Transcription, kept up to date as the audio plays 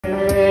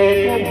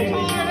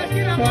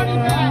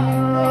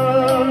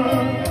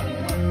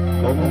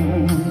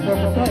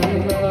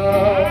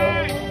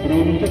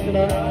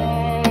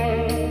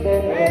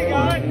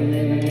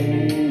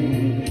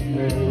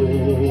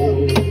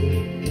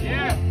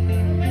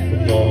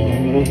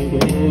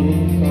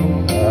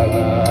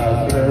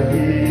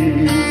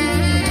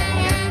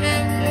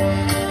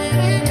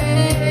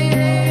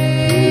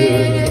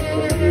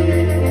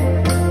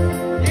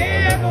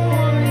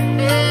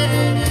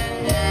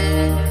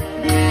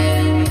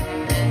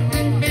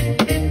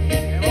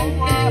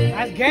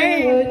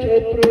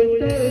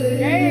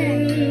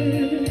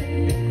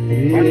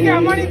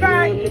Money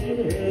back.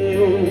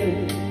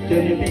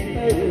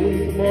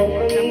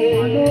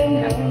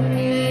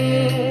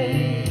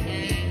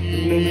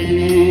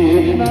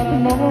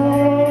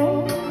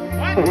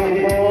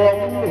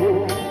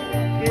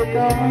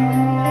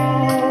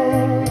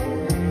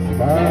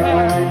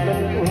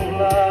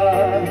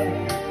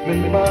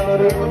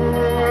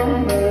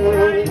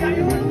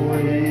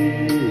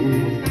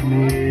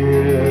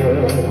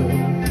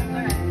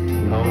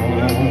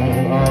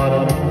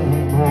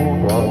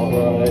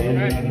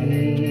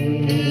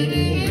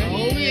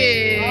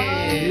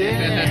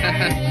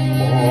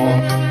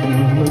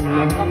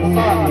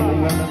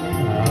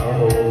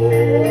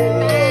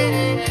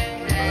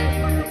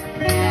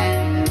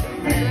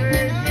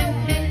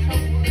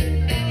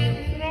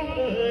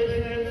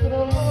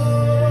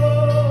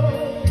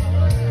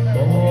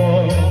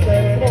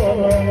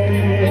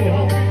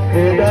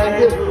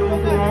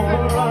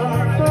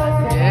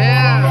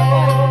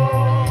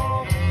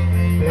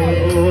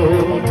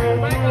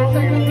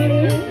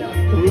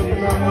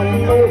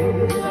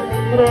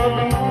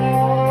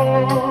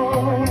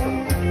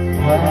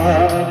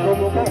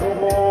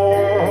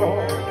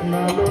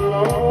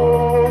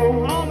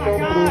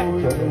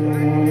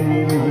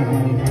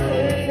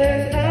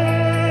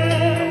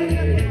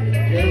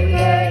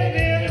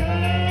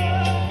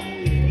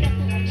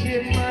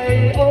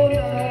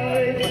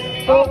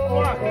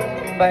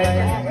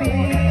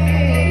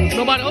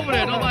 Nobody over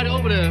there, nobody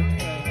over there.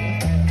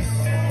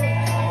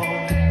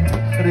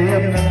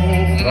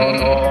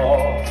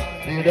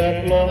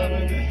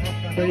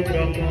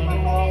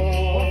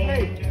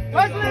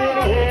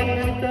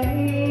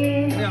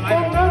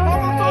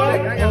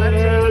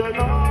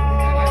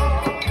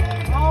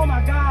 Oh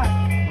my God.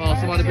 Oh,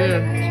 somebody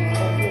there.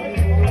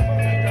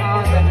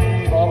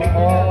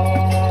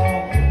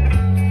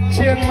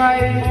 Chiang Mai,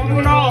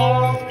 you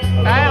know,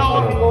 I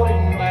don't go in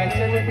my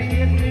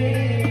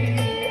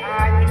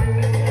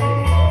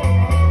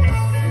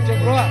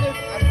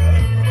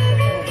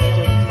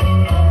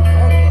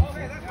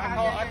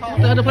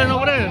There's a plane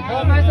over there. They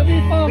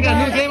got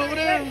a new game over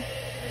there.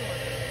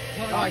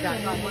 I got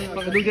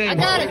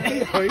it.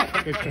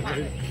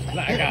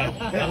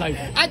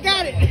 I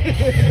got it.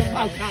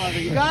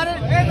 You got it?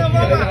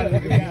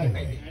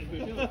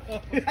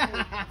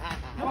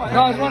 No,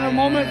 it's one of the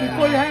moments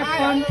before you have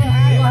fun. You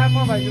don't have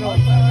fun, but you know. I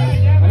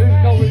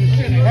didn't know where you're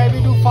sitting. Hey, we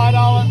do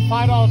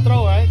 $5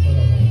 throw, right?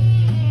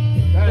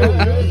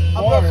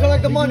 I'm gonna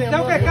collect the money.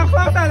 Okay, come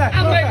close that.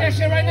 I'll make that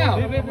shit right now.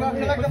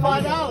 Collect the $5.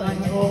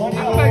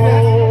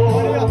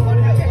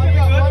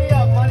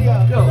 Money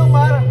up. It don't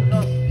matter.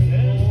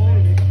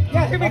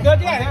 Yeah, he'll be good.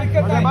 Yeah, he'll be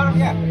good.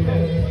 Yeah.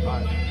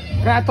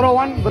 Can I throw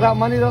one without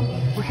money though?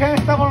 We can't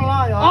step on the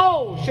line, y'all.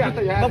 Oh shit!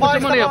 Put your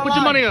money up. Put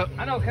your money up.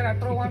 I know. Can I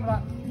throw one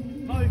without?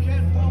 No, you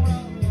can't throw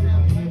one.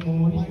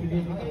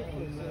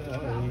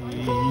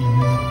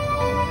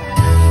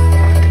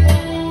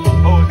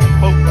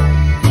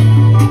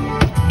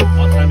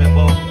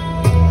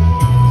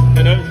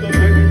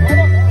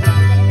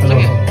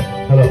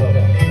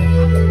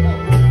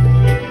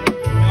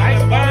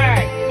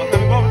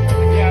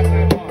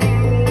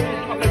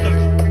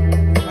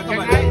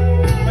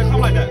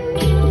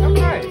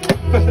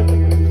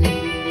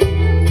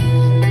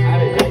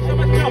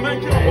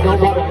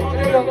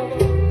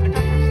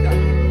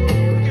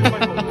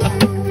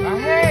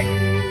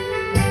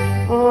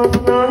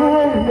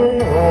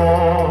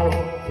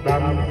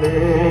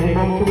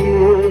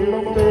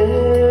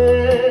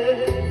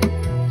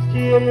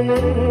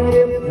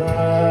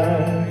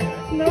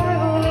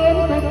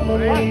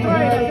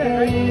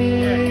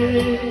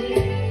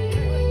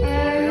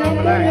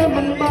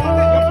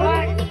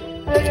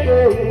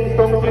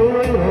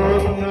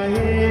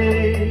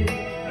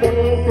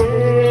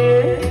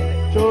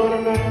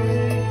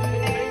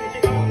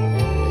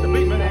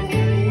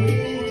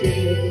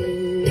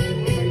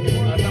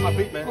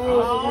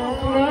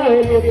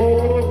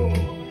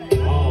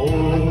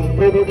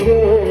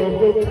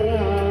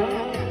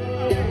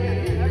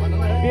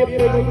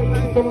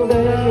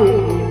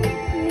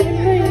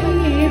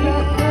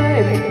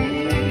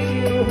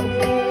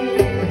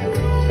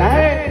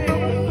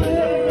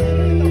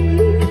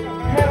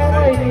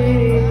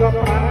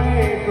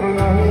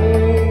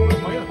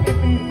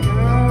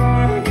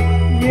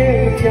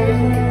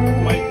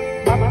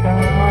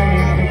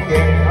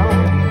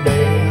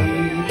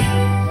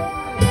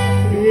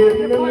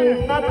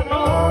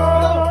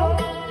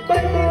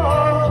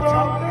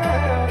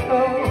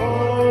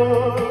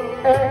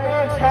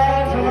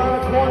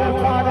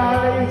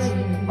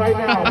 Right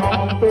now.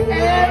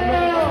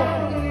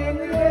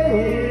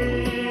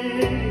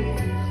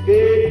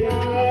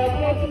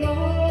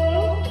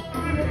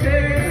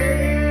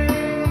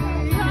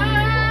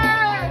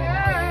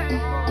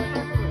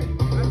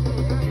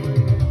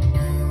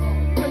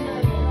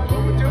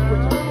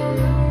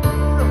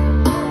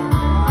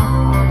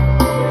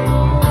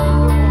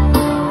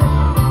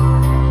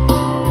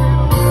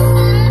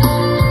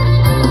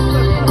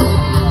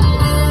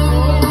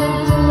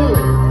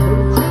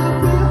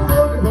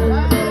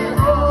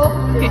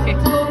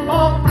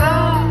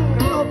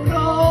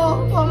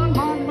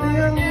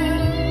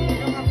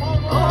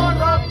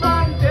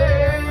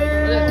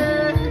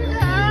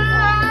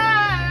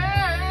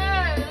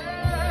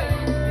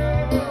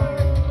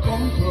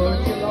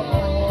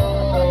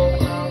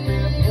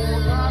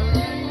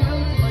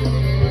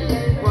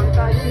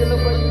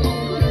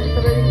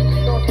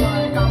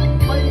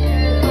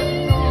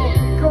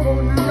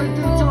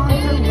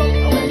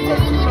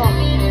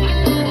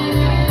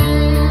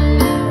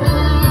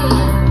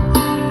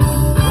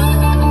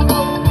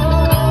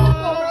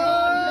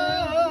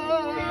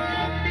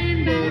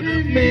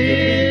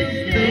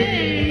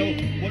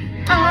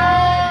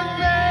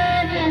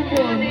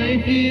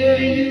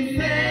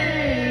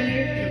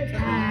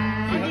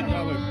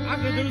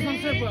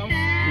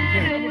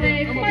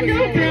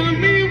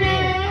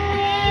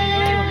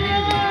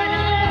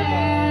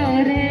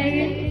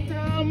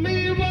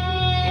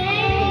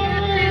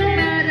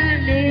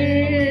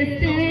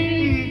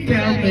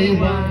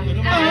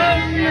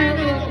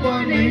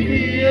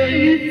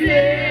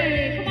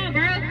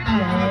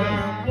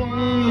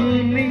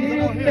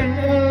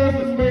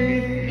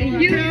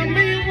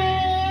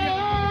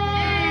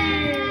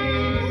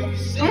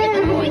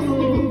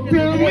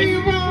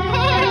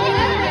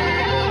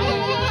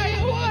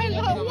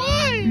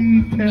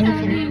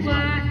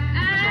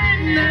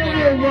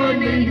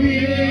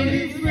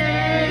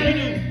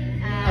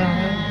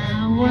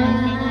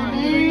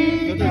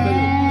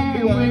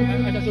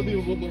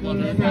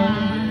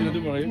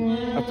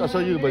 I saw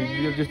you, but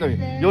you just don't.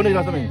 You only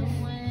got something.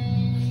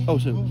 Oh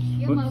shit.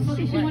 Your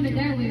motherfucker, she wanted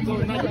that with you.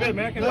 Not bad,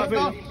 man. Can I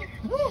feel it?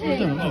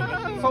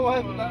 So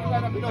what?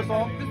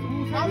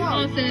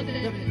 All set.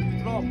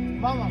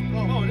 Mama.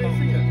 Oh, they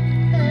sing it.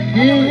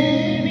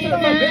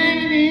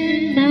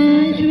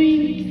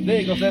 There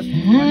you go, sis.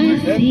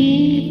 There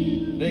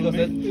you go,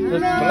 sis.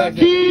 Relax.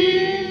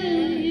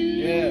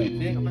 Yeah.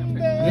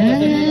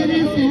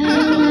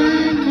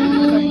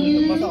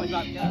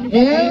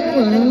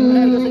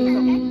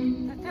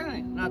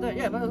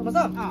 Yeah, what's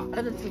up? So.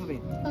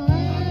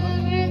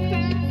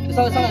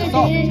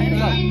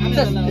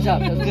 Good job.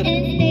 That's good.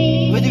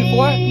 With you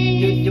before,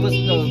 you was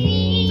so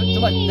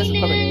what? This is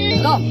perfect.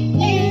 Stop.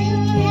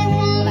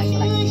 Relax.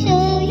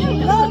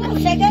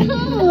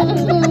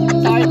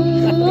 Sorry.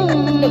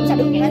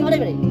 Đừng nghe nói đây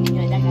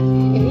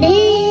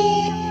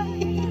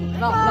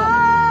No.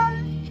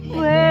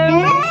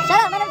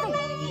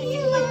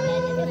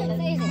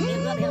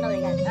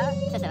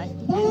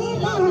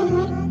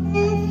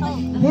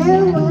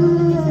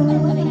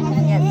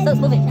 So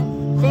move it.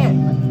 Share.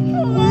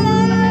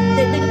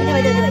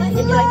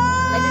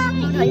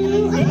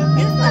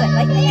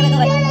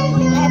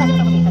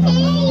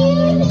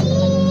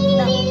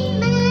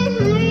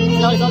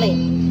 Slowly.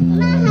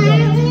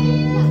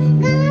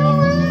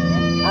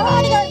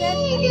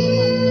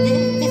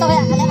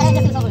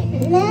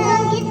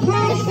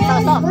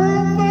 Stop.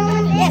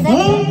 Yes.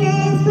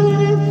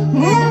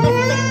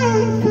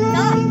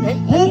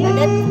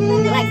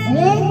 Relax.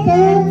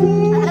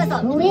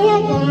 Stop.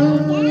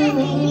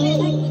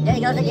 There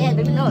you go. Yeah,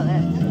 baby, no.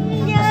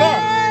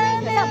 Share.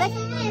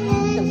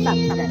 Stop.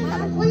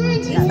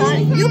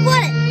 You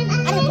put it. I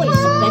didn't put it.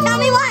 Tell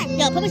me why.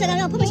 Yo, put me shot.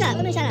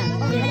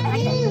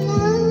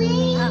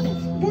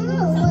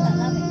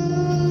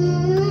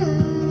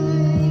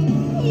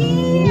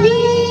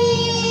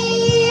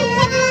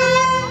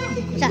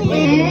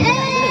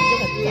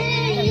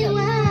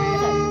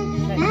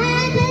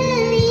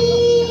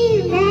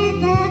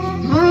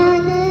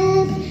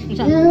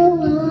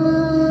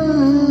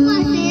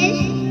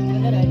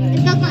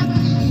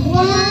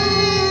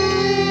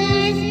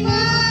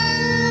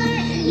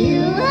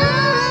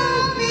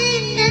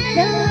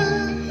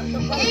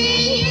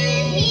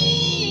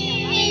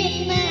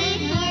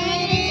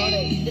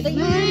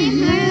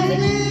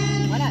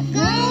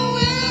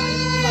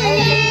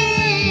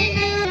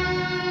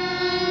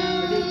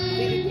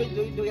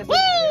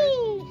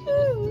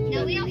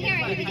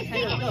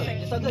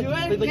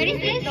 Ready,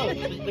 sis? No,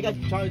 they got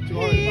charged too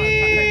hard. Relax.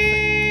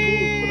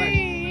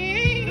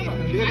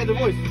 You gotta get the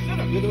voice.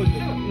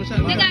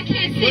 Nigga, I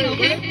can't sing,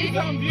 okay?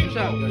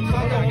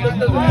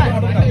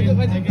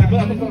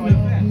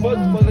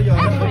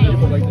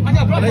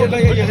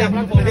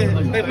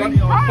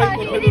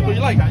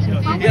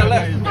 Yeah,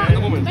 left.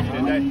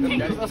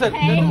 I said, I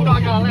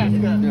got left.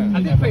 I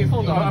didn't pay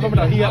phone. I remember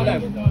that he had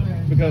left.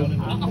 Because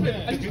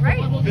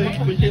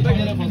we came back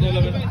and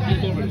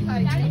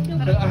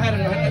I had it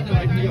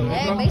like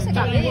Basic, I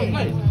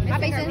basic. Hi,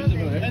 Mason.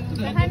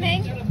 Hi,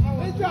 Ming.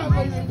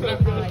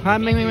 Hai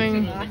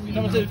mình.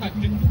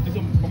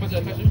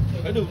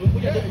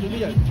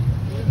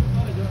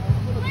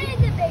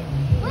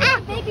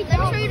 Ah, baby, let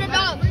me show you the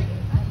dog.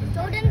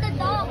 Show them the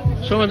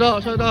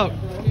dog. Show the dog.